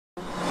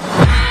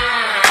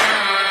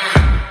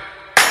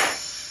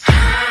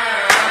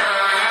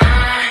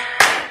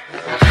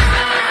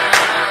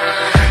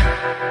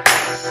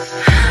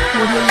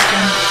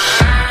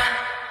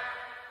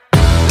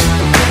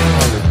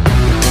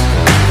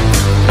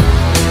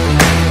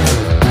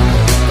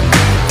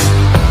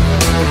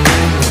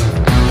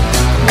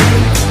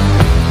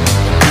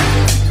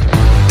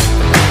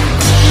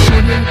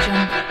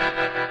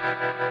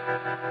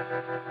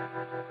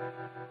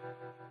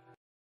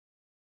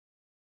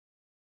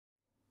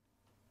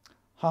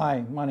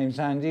Hi, my name's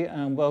Andy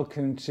and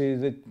welcome to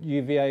the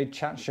UVA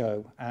chat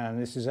show,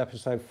 and this is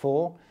episode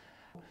 4,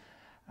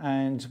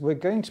 and we're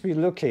going to be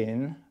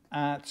looking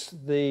at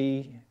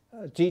the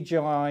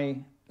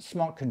DJI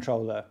Smart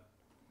Controller.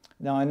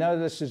 Now I know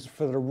this is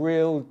for the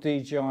real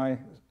DJI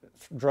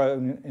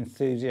drone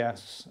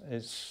enthusiasts.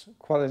 It's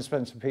quite an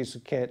expensive piece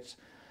of kit,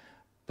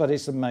 but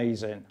it's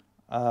amazing.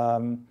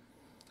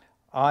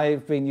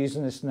 I've been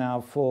using this now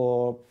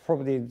for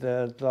probably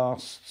the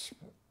last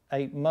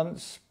 8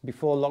 months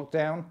before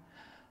lockdown,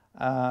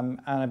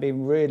 and I've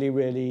been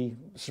really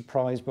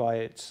surprised by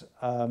it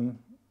and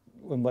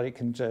what it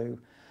can do.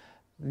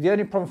 The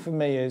only problem for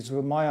me is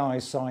with my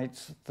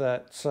eyesight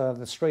that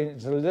the screen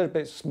is a little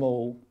bit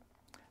small,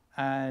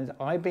 and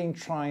I've been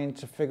trying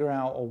to figure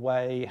out a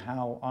way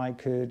how I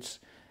could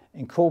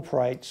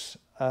incorporate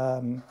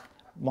my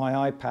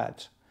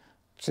iPad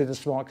to the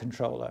smart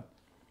controller.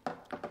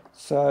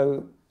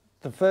 So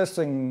the first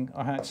thing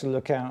I had to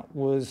look at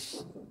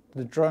was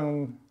the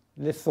drone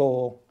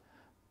litho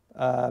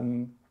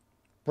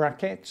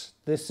bracket.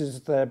 This is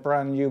the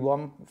brand new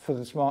one for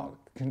the smart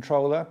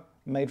controller,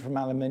 made from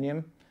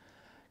aluminium.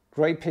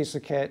 Great piece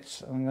of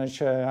kit. I'm going to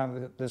show you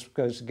how this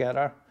goes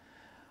together.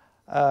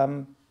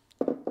 And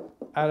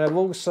I've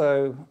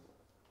also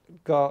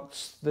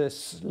got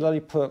this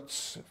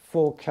Lilliput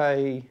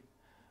 4K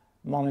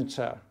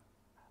monitor.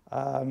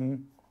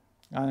 I'm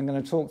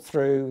going to talk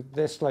through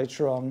this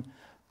later on,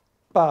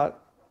 but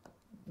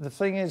the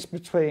thing is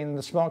between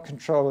the smart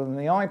controller and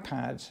the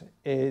iPad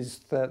is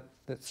that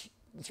the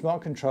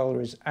smart controller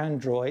is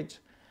Android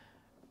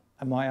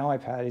and my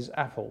iPad is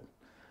Apple.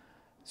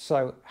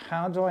 So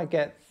how do I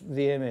get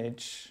the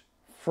image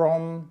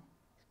from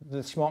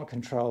the smart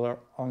controller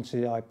onto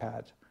the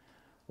iPad?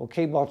 Well,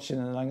 keep watching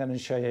and I'm going to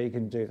show you how you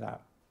can do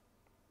that.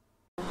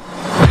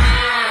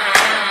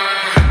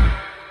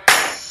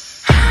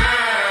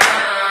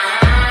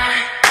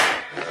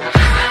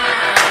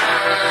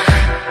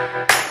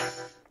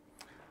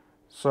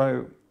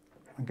 So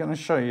I'm going to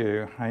show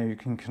you how you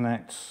can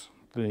connect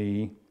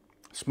the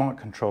smart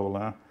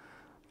controller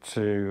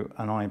to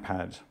an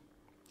iPad,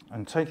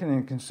 and taking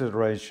into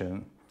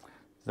consideration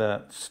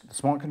that the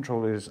smart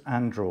controller is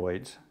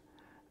Android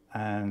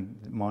and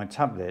my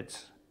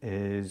tablet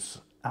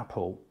is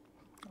Apple.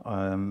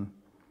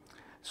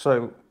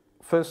 So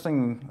first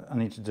thing I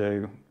need to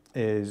do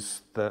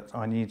is that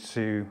I need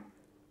to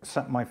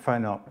set my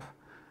phone up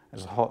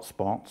as a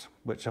hotspot,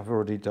 which I've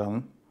already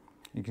done.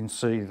 You can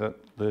see that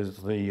there's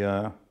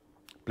the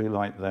blue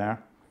light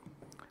there.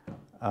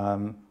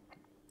 And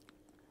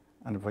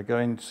if I go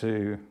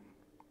into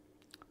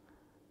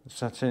the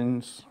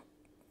settings,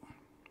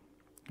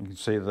 you can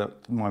see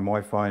that my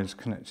Wi-Fi is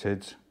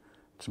connected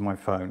to my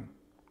phone.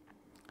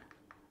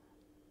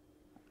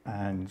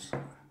 And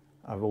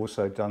I've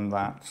also done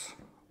that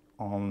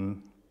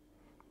on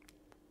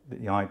the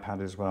iPad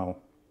as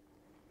well.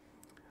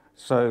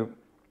 So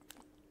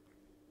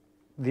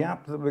the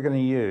app that we're going to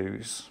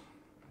use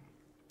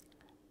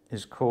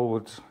is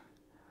called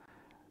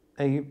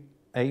a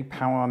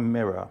Power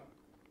Mirror.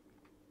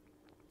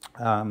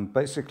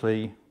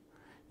 Basically,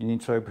 you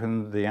need to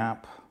open the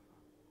app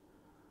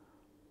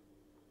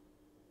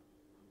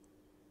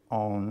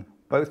on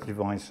both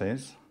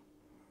devices.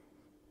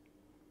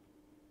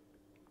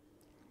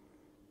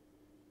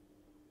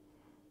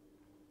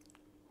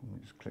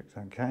 Just click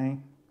OK,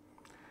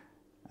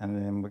 and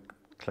then we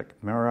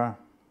click Mirror,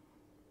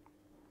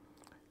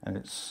 and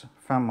it's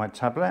found my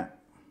tablet.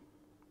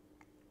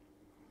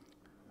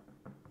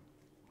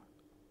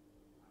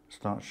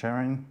 Start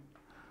sharing.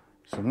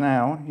 So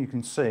now you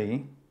can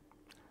see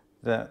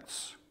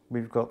that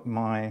we've got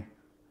my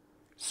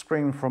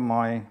screen from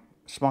my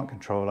smart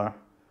controller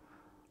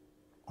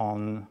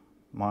on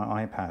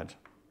my iPad,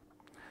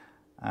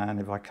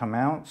 and if I come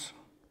out,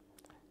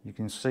 you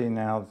can see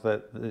now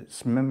that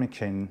it's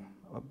mimicking,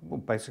 well,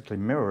 basically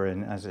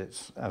mirroring, as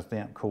the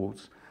app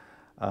calls,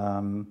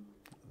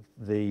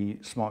 the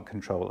smart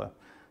controller.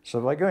 So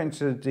if I go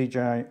into the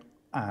DJI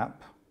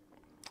app,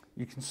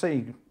 you can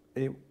see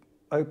it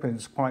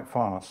opens quite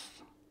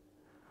fast.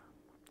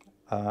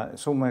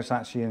 It's almost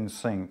actually in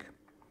sync.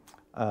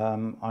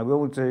 I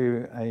will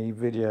do a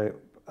video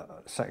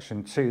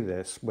section to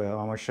this where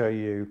I will show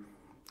you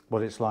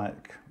what it's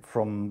like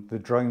from the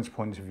drone's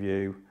point of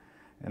view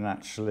and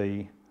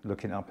actually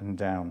looking up and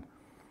down.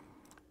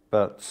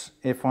 But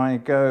if I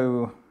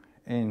go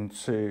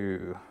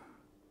into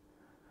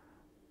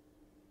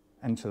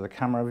the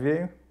camera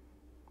view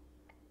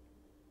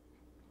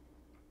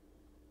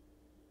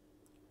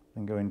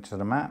and go into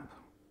the map,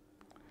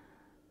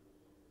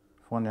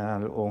 find our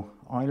little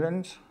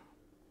island,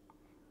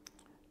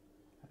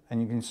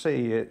 and you can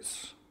see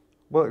it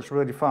works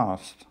really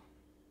fast.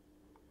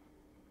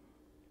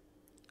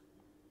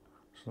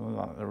 So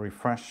like the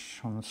refresh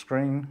on the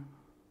screen.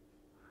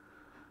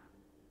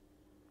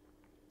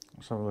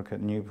 Let's have a look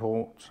at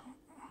Newport.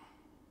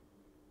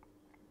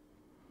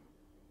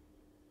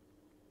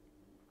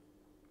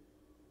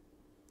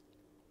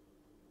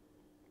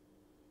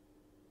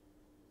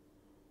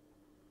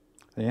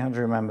 You have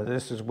to remember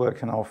this is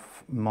working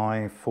off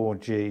my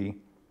 4G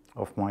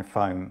off my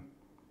phone.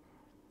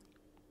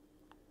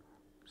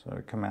 So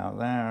we come out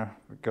there,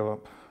 we go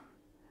up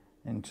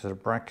into the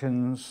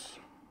brackets.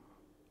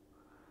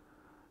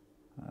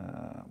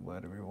 Where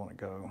do we want to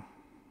go?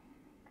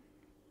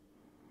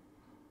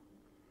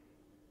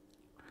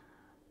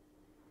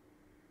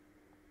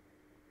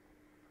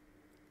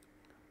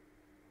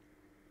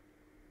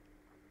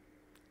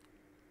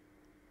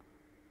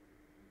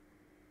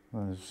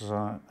 There's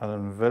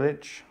Ellen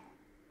Village,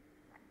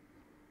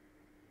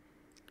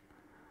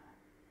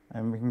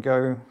 and we can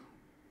go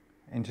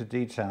into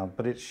detail,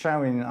 but it's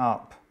showing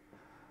up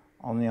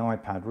on the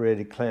iPad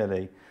really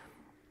clearly.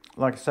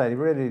 Like I say,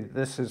 really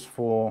this is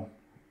for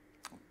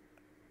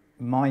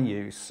my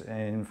use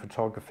in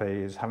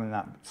photography, is having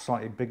that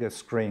slightly bigger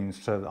screen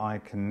so that I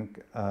can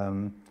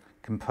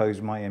compose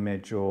my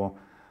image or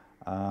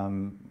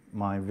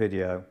my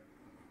video.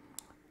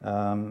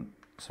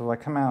 So I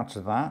come out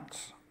of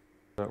that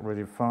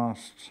really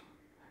fast,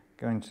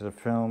 go into the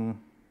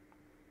film,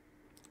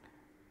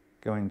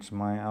 go into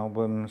my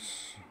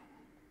albums.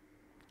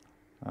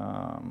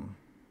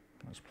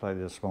 Let's play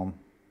this one.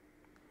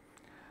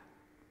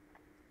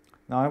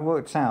 Now I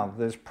worked out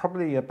there's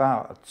probably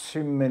about a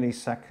 2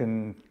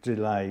 millisecond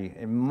delay.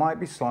 It might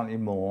be slightly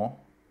more,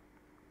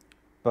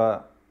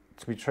 but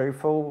to be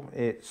truthful,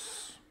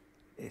 it's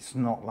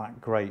not that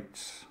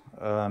great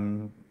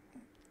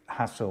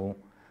hassle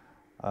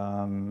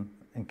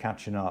in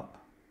catching up.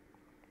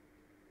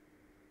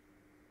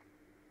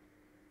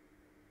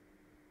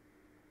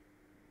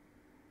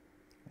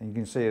 And you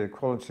can see the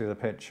quality of the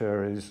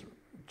picture is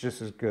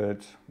just as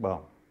good,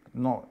 well,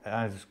 not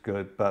as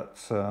good, but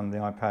the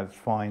iPad's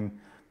fine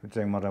for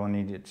doing what I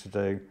need it to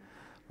do.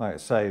 Like I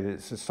say,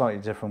 it's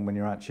slightly different when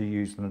you're actually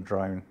using a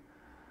drone.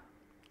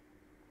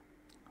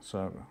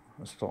 So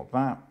I'll stop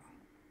that,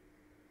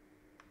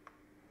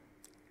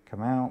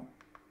 come out.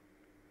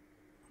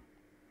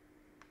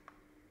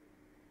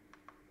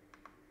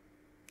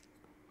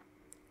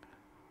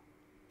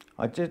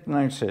 I did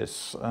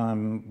notice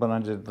when I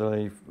did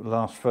the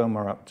last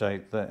firmware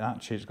update that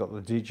actually it's got the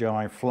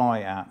DJI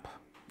Fly app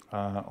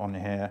on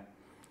here,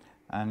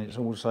 and it's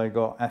also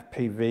got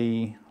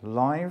FPV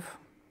Live,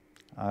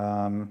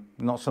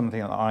 not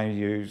something that I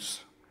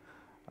use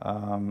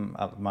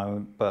at the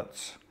moment,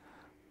 but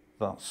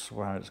that's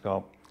where it's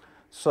got.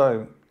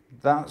 So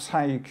that's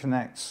how you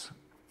connect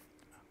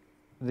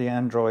the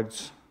Android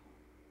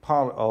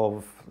part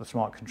of the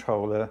smart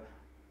controller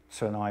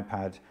to an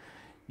iPad.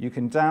 You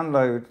can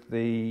download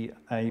the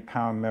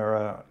Power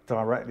Mirror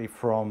directly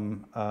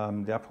from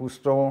the Apple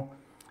Store,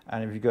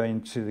 and if you go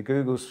into the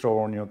Google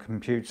Store on your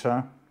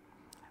computer,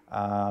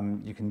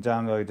 you can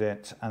download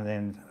it and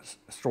then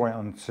store it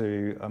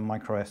onto a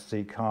micro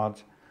SD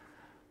card.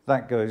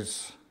 That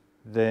goes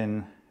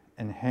then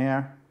in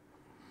here,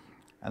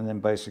 and then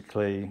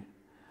basically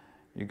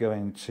you go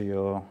into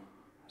your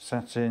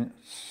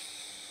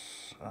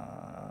settings,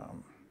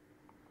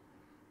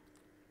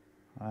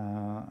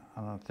 and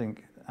I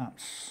think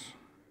that's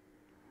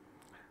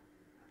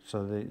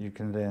so that you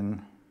can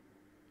then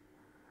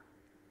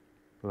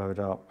load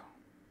up.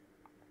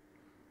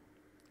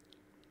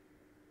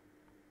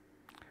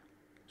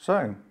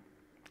 So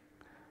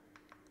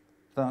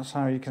that's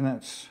how you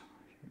connect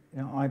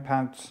your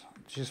iPad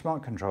to your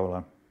smart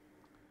controller.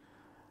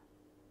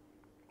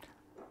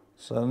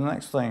 So the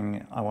next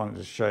thing I wanted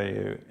to show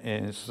you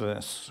is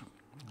this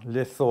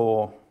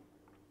Lithor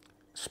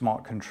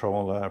smart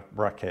controller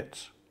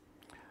bracket.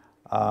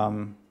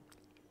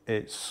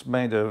 It's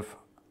made of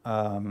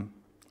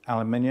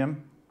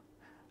aluminium,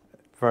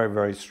 very,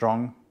 very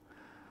strong.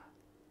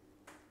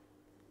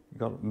 You've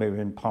got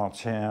moving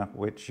parts here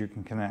which you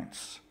can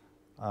connect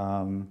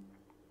a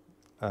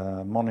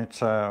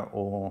monitor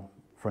or,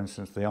 for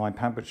instance, the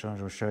iPad, which I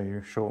will show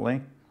you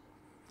shortly.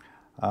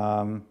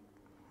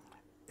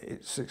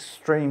 It's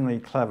extremely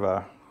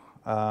clever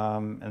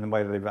in the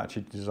way that they've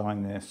actually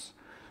designed this.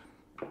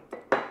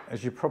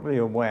 As you're probably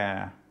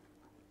aware,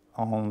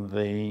 on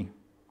the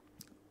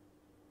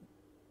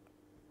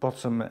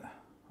bottom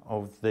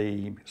of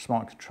the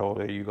smart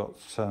controller you've got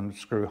some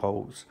screw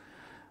holes.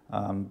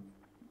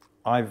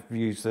 I've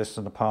used this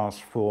in the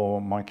past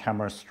for my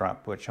camera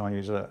strap, which I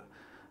use a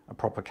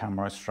proper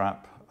camera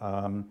strap.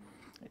 The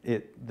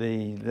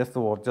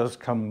Lithor does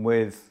come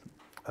with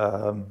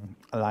a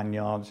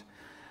lanyard.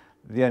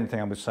 The only thing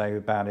I would say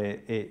about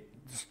it, it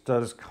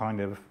does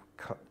kind of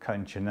cut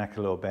into your neck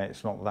a little bit.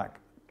 It's not that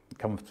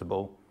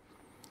comfortable.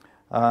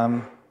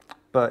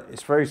 But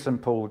it's very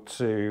simple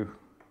to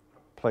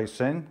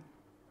place in.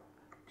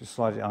 Just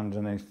slide it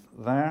underneath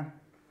there.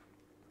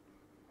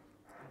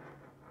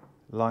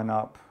 Line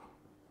up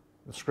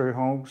the screw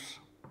holes.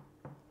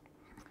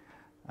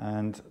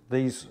 And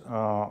these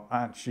are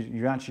actually,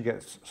 you actually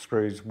get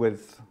screws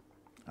with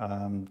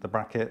the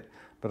bracket,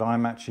 but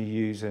I'm actually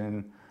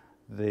using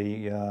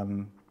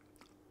the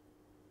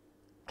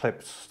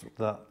clips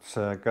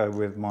that go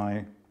with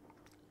my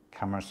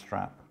camera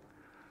strap.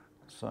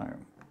 So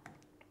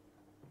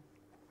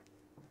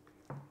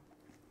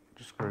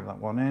just screw that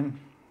one in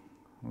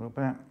a little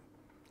bit.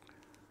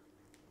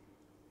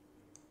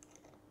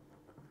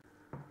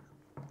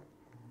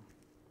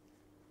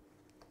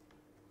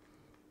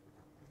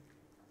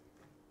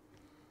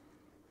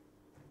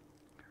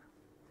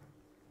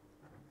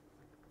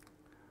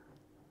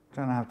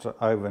 Don't have to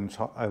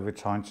over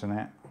tighten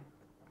it,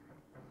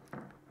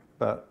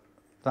 but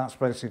that's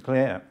basically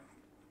it.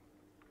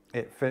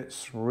 It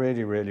fits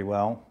really, really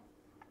well.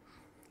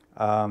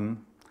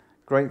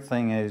 Great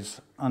thing is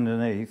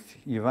underneath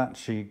you've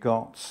actually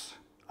got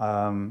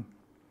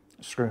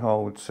screw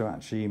hole to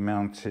actually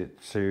mount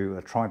it to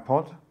a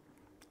tripod,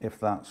 if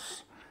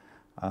that's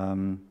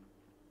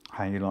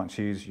how you like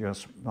to use your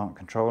smart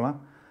controller.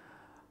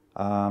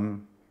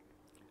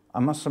 I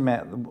must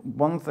admit,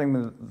 one thing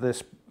with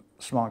this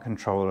smart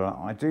controller,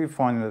 I do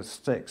find that the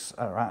sticks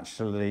are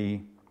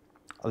actually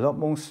a lot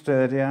more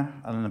sturdier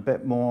and a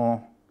bit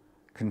more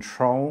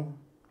control.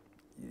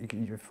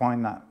 You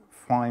find that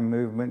fine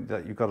movement,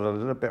 that you've got a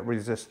little bit of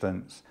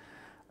resistance,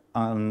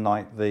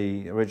 unlike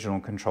the original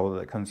controller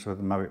that comes with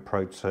the Mavic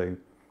Pro 2.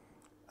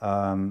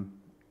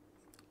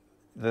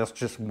 That's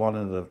just one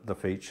of the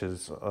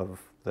features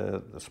of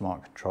the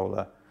smart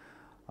controller.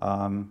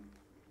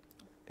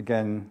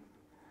 Again,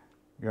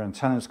 your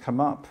antennas come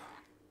up,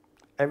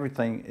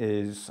 everything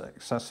is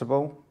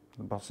accessible,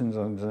 the buttons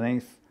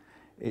underneath,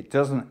 it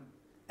doesn't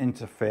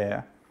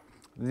interfere.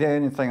 The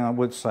only thing I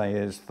would say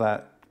is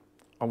that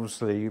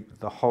obviously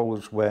the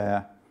holes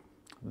where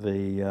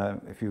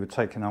if you were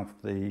taking off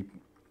the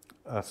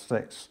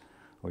sticks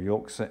or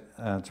Yorks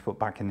to put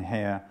back in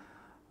here,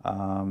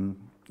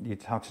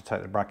 you'd have to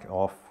take the bracket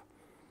off.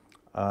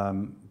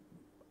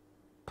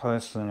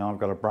 Personally, I've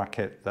got a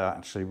bracket that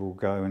actually will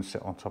go and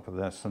sit on top of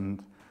this,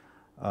 and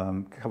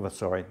cover,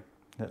 sorry,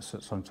 that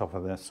sits on top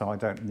of this, so I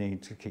don't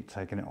need to keep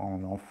taking it on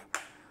and off.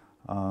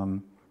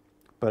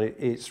 But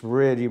it's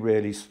really,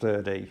 really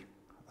sturdy.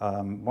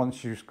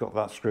 Once you've got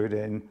that screwed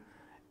in,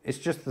 it's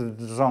just the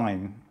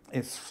design.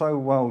 It's so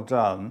well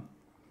done.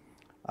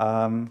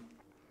 The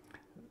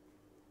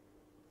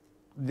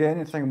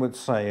only thing I would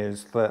say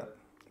is that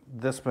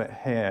this bit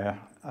here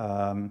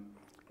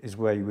is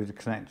where you would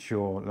connect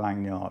your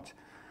lanyard.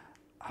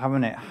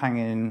 Having it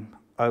hanging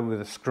over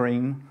the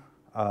screen,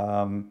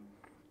 it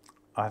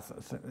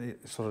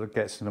sort of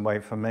gets in the way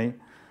for me,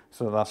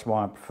 so that's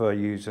why I prefer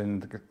using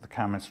the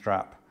camera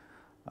strap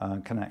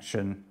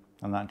connection,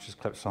 and that just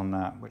clips on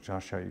that, which I'll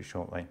show you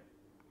shortly.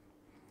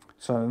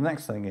 So the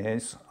next thing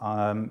is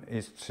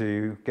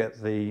to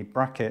get the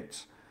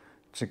bracket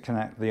to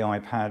connect the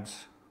iPad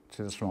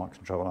to the smart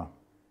controller.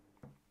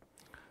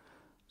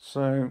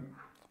 So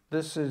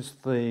this is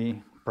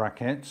the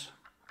bracket.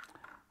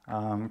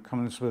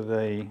 Comes with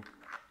a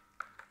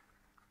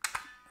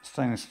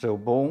stainless steel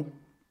ball.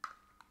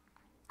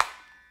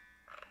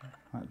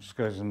 That just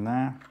goes in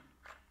there.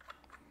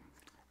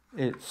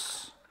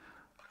 It's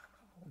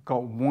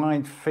got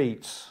wide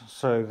feet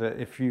so that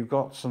if you've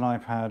got an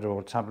iPad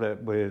or a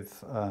tablet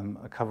with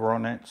a cover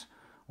on it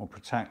or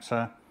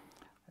protector,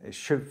 it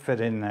should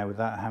fit in there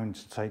without having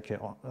to take it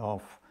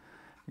off.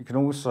 You can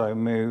also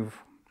move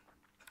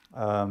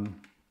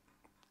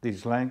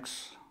these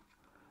legs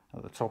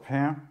at the top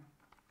here.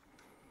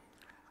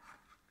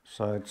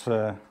 So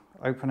to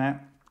open it,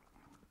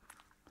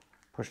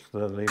 push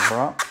the lever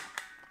up,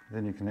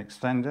 then you can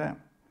extend it.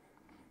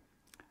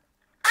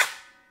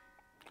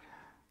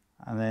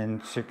 And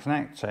then to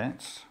connect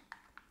it,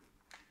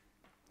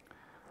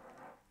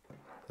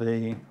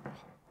 the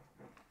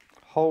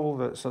hole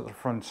that's at the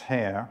front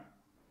here,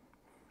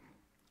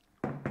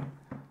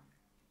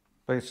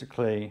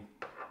 basically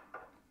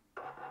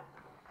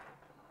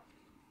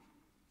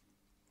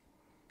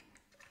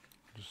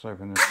just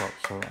open this up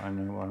so that I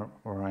know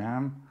where I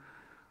am.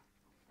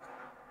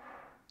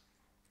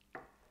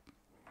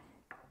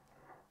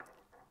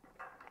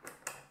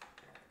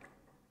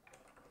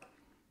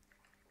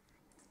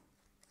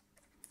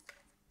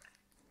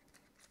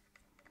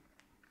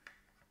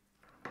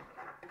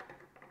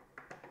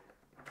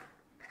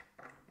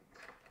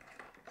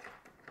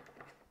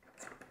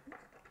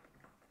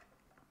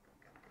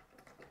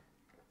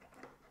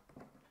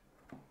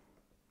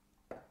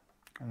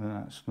 And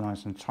then that's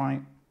nice and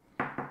tight.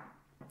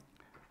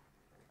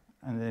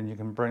 And then you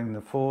can bring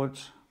the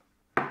forwards.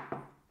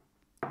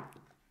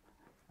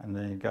 And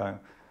there you go.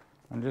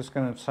 I'm just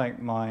going to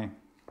take my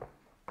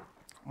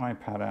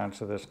iPad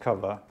out of this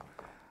cover.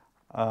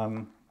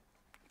 The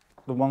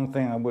one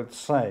thing I would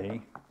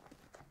say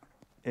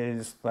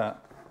is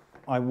that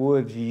I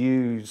would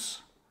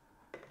use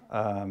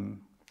a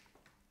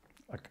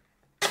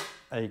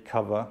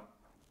cover.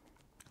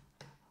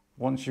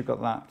 Once you've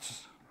got that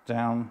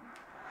down,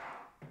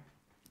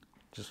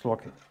 just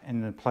lock it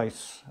in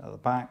place at the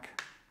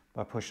back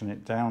by pushing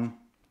it down.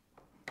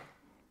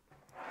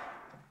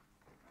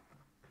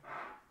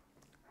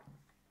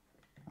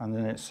 And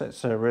then it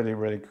sits there really,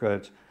 really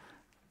good.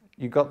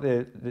 You've got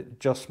the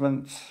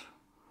adjustments,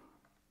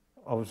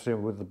 obviously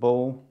with the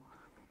ball.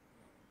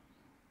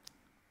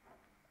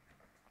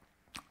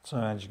 So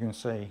as you can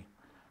see,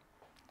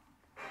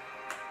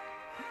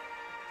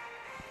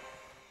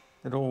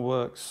 it all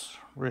works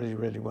really,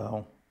 really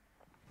well.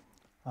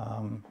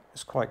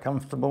 It's quite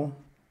comfortable.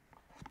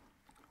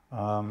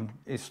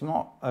 It's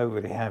not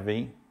overly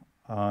heavy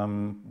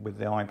with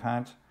the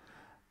iPad,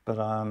 but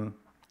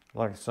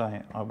like I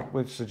say, I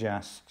would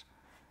suggest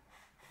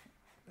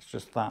it's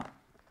just that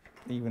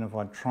even if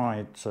I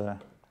tried to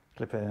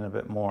clip it in a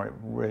bit more, it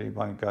really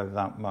won't go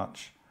that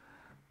much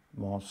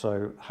more.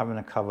 So having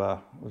a cover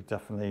would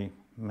definitely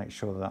make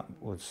sure that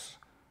was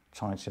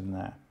tight in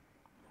there.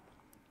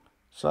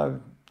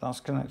 So that's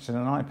connecting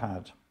an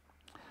iPad.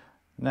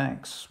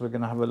 Next, we're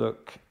going to have a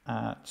look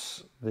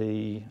at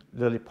the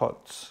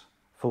Lilliput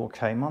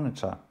 4K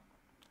monitor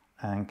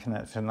and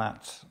connecting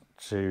that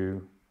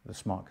to the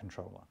smart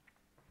controller.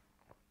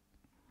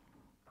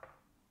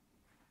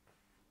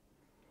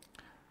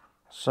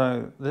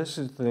 So this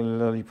is the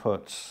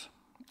Lilliput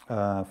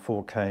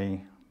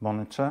 4K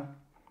monitor.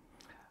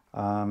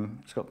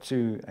 It's got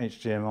two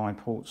HDMI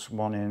ports,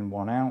 one in,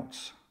 one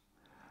out.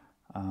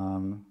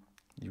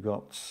 You've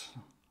got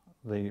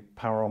the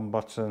power on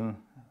button,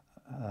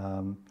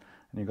 and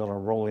you've got a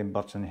rolling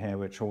button here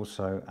which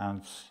also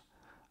adds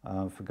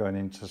for going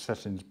into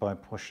settings by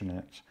pushing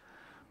it.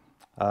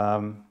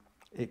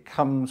 It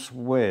comes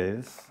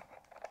with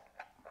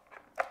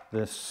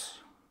this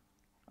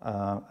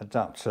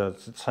adapter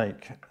to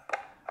take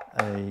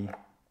a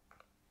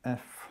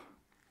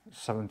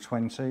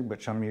F720,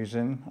 which I'm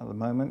using at the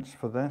moment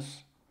for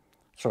this.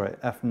 Sorry,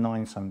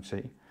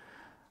 F970,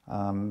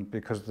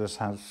 because this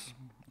has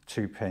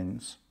 2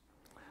 pins.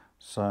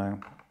 So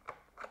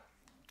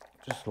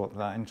just lock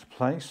that into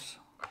place.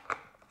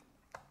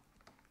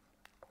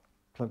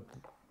 Plug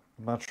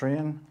the battery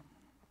in.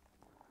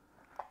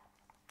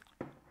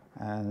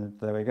 And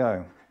there we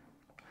go.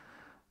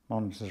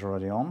 Monitor's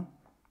already on.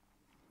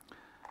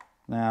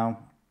 Now,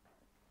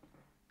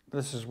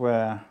 this is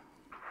where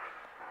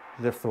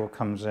Lifthor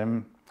comes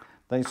in.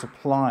 They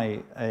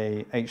supply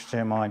a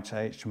HDMI to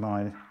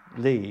HDMI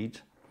lead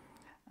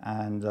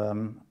and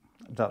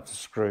adapter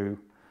screw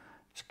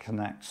to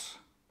connect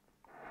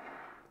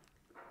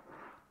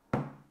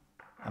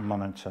a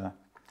monitor,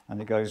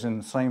 and it goes in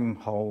the same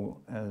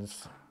hole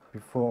as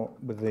before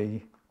with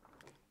the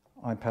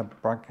iPad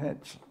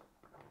bracket.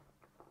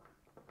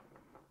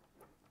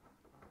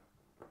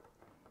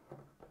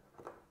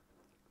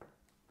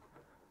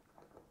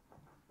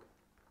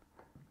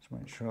 Just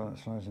make sure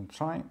that's nice and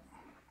tight,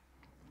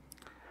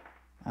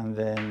 and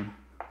then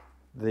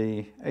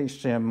the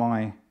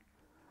HDMI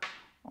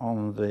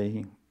on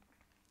the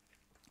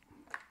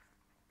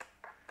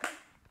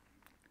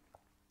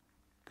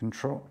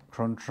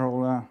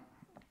controller,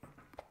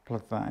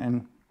 plug that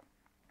in,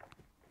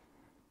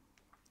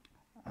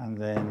 and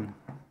then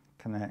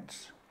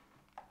connect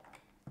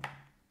to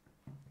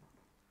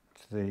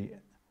the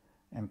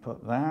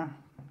input there.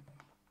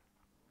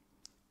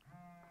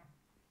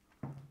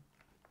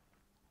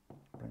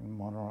 Bring the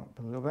monitor up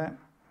a little bit.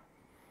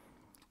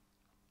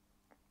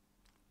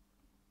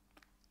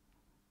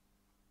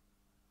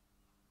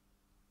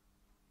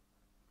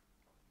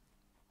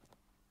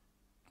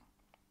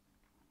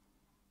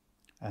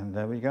 And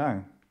there we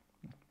go.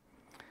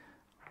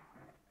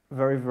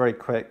 Very, very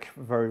quick,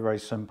 very, very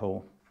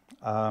simple.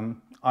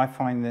 I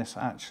find this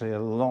actually a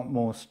lot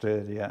more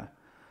sturdier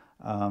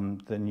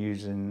than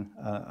using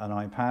an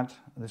iPad.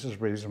 This is the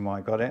reason why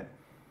I got it.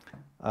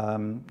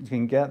 You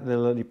can get the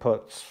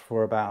Lilliputs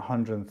for about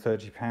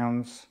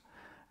 £130,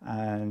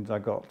 and I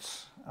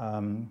got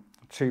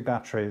 2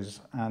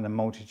 batteries and a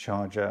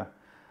multi-charger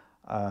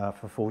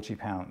for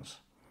 £40.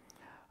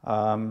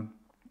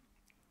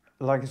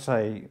 Like I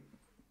say,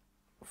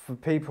 for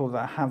people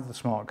that have the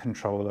smart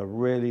controller,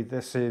 really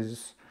this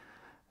is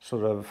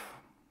sort of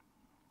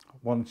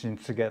wanting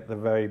to get the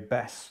very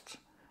best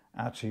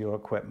out of your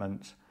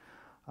equipment.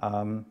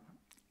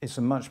 It's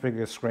a much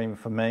bigger screen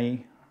for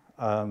me.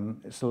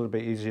 It's a little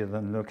bit easier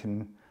than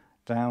looking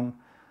down.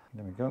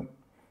 There we go.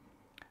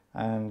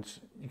 And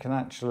you can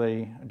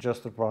actually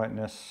adjust the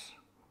brightness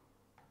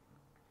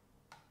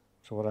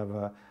to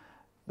whatever.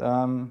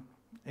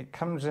 It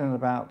comes in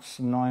about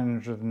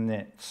 900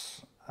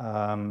 nits.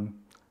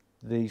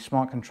 The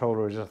smart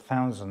controller is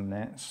 1,000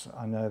 nits.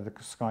 I know the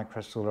Sky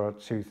Crystal are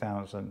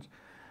 2,000,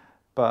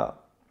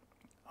 but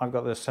I've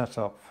got this set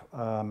up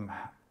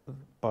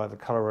by the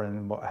colour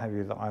and what have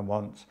you that I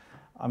want.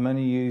 I'm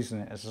only using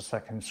it as a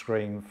second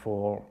screen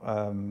for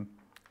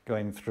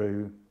going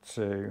through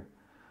to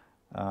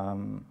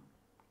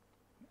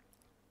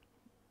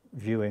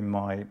viewing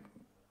my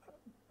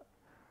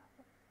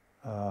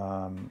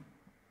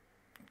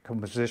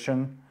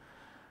composition.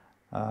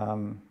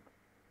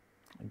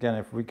 Again,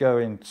 if we go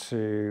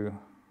into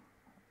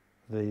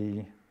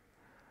the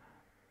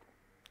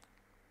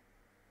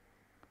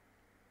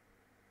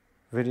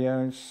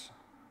videos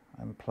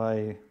and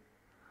play,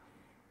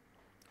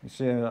 you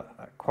see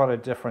quite a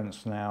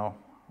difference now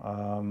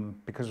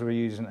because we're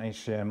using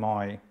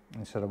HDMI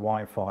instead of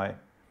Wi-Fi.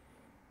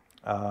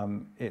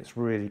 It's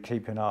really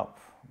keeping up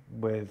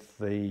with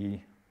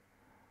the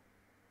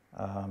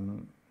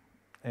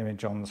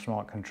image on the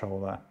smart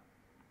controller.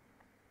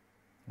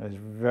 There's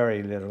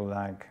very little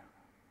lag,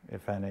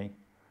 if any.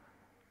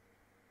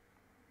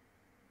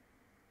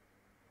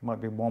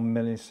 Might be 1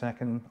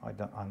 millisecond,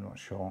 I'm not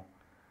sure.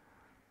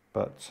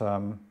 But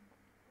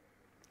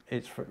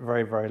it's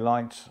very, very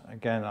light.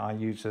 Again, I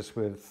use this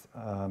with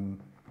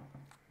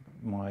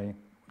my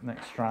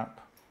neck strap.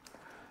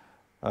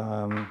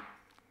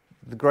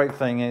 The great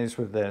thing is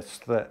with this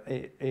that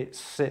it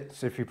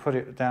sits, if you put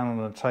it down on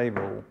the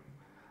table,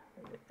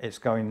 it's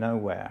going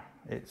nowhere.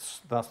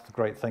 That's the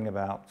great thing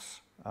about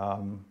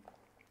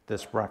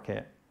this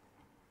bracket.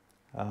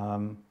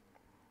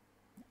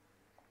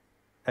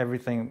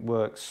 Everything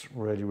works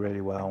really,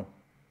 really well.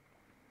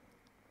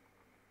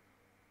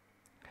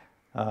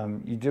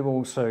 You do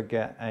also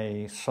get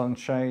a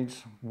sunshade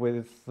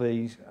with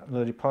the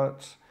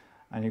Lilliput,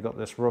 and you've got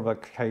this rubber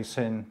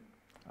casing,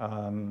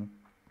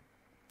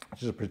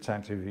 which is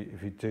protective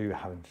if you do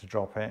happen to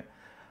drop it.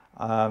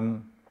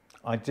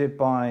 I did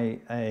buy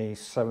a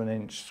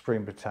 7-inch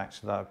screen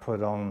protector that I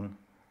put on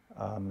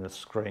the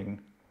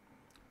screen,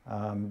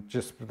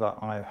 just that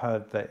I've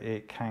heard that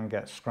it can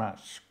get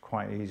scratched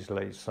quite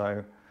easily,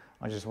 so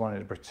I just wanted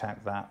to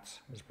protect that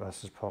as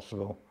best as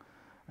possible.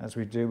 As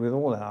we do with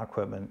all our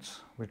equipment,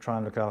 we try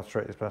and look after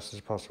it as best as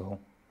possible.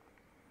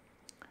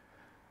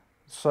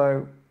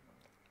 So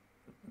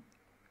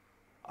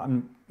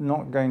I'm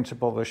not going to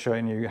bother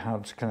showing you how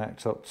to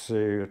connect up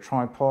to a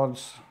tripod.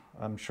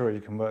 I'm sure you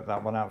can work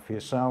that one out for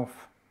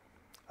yourself.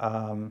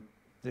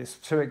 There's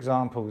 2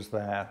 examples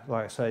there.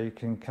 Like I say, you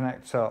can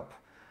connect up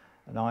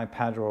an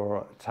iPad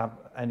or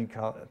any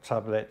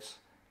tablet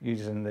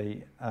using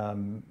the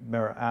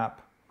Mirror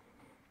app,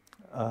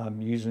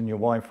 using your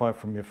Wi-Fi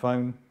from your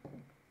phone,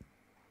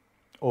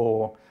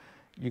 or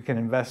you can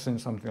invest in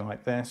something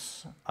like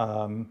this.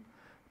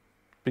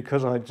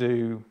 Because I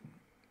do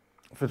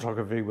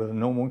photography with a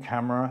normal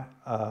camera,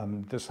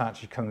 this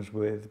actually comes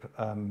with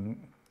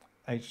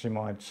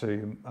HDMI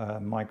to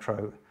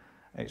micro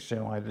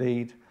HDMI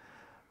lead,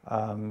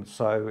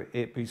 so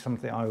it'd be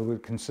something I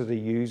would consider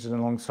using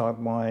alongside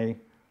my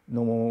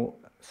normal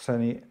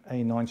Sony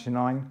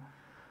A99,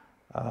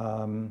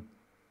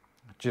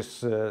 just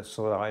so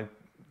that I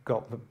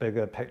got the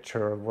bigger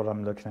picture of what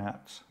I'm looking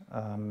at.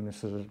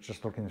 This is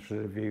just looking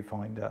through the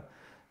viewfinder,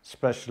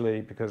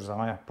 especially because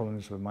I have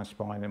problems with my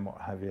spine and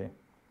what have you.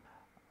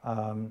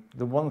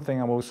 The one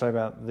thing I will say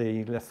about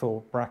the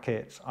little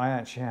brackets, I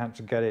actually had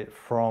to get it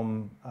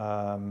from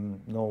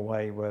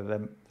Norway,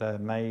 where they're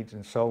made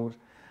and sold,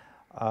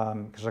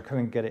 because I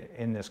couldn't get it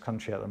in this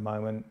country at the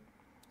moment.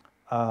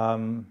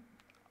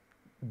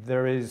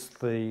 There is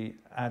the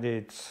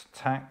added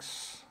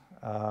tax,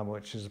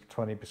 which is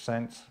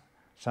 20%,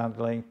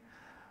 sadly.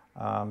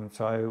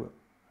 So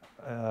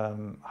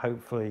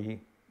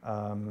hopefully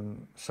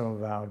some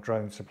of our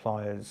drone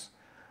suppliers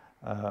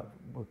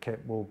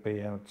will be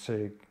able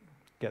to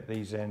get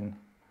these in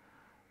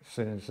as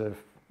soon as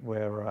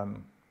we're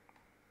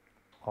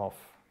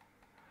off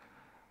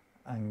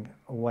and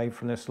away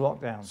from this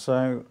lockdown.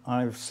 So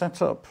I've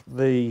set up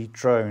the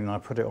drone, I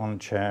put it on a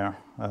chair.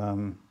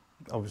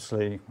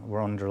 Obviously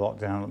we're under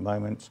lockdown at the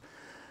moment.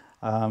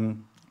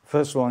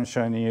 First of all, I'm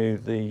showing you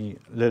the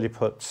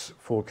Lilliput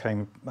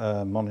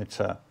 4K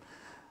monitor,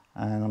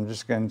 and I'm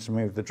just going to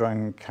move the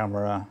drone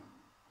camera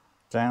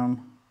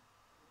down.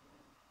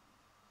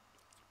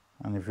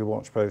 And if you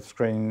watch both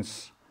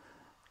screens,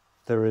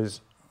 there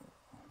is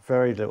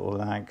very little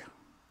lag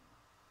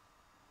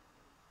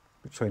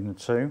between the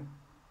two.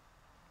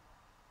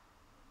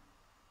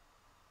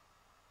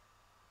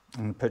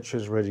 And the picture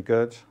is really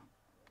good.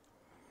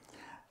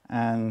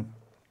 And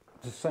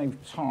to save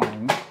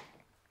time,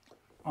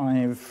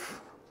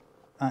 I've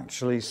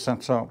actually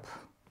set up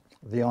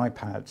the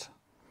iPad.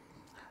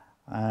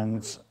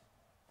 And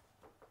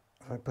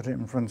if I put it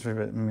in front of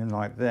it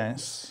like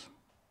this,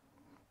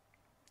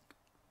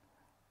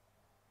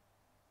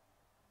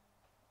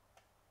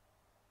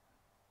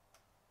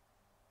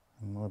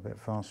 I'm a little bit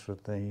fast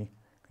with the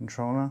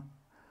controller,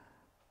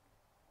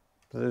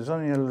 but there's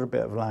only a little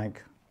bit of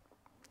lag,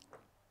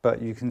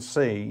 but you can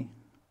see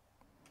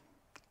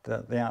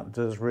that the app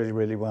does really,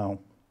 really well.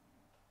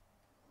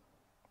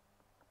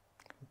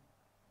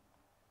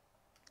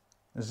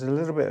 There's a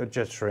little bit of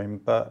jittering,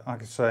 but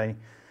like I say,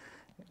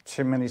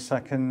 2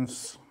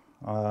 milliseconds,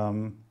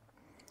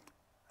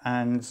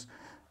 and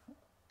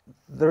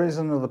there is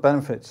another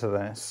benefit to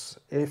this.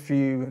 If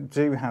you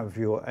do have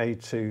your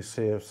A2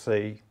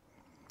 CFC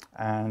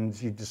and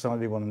you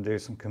decide you want to do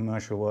some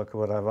commercial work or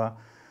whatever,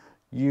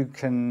 you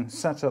can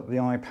set up the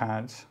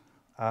iPad,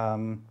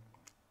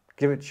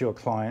 give it to your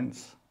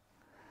clients,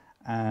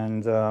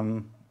 and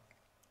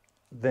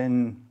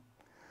then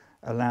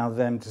allow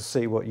them to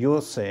see what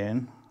you're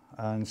seeing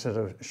instead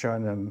of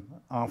showing them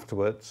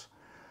afterwards,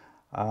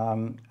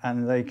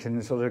 and they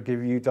can sort of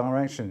give you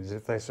directions.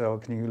 If they say, oh,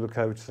 can you look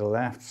over to the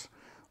left,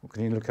 or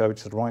can you look over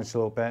to the right a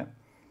little bit,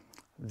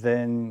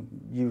 then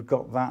you've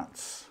got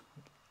that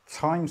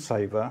time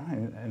saver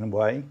in a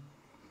way.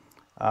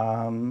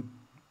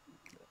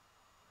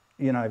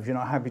 You know, if you're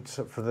not happy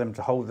for them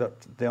to hold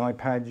up the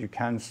iPad, you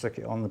can stick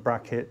it on the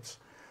bracket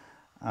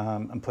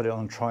and put it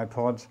on a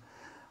tripod.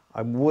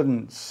 I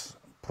wouldn't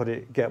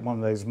get one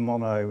of those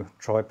mono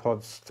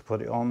tripods to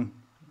put it on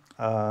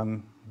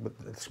with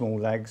the small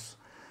legs.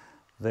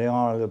 They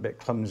are a little bit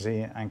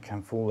clumsy and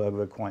can fall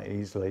over quite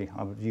easily.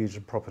 I would use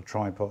a proper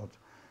tripod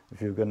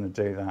if you're going to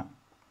do that.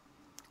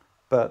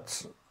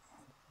 But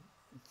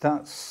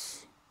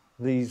that's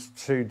these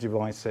two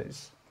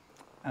devices.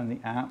 and the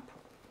app.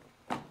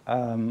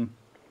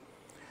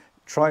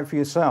 Try it for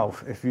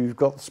yourself. If you've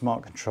got the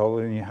smart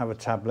controller and you have a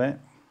tablet,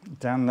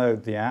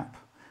 download the app,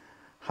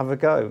 have a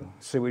go,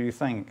 see what you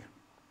think.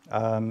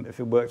 If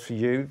it works for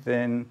you,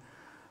 then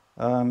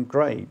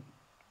great,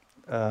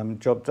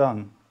 job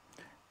done.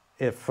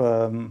 If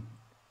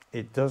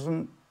it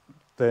doesn't,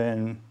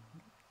 then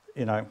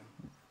you know,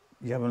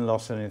 you haven't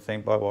lost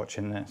anything by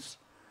watching this.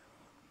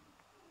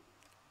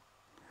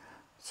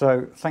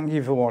 So thank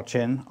you for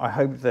watching. I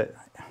hope that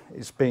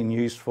it's been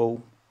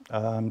useful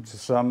to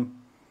some.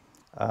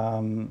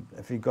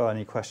 If you've got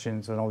any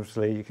questions, then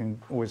obviously you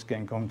can always get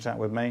in contact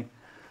with me.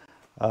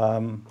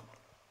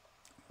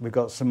 We've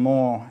got some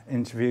more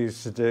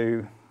interviews to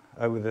do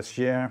over this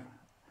year,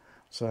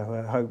 so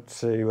I hope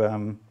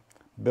to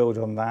build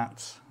on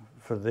that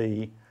for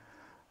the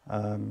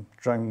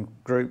drone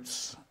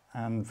groups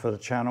and for the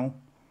channel.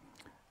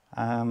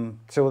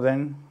 Till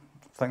then,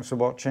 thanks for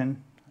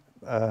watching.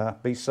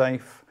 Be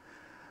safe,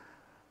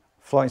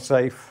 fly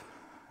safe,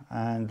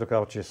 and look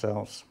after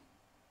yourselves.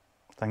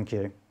 Thank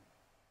you.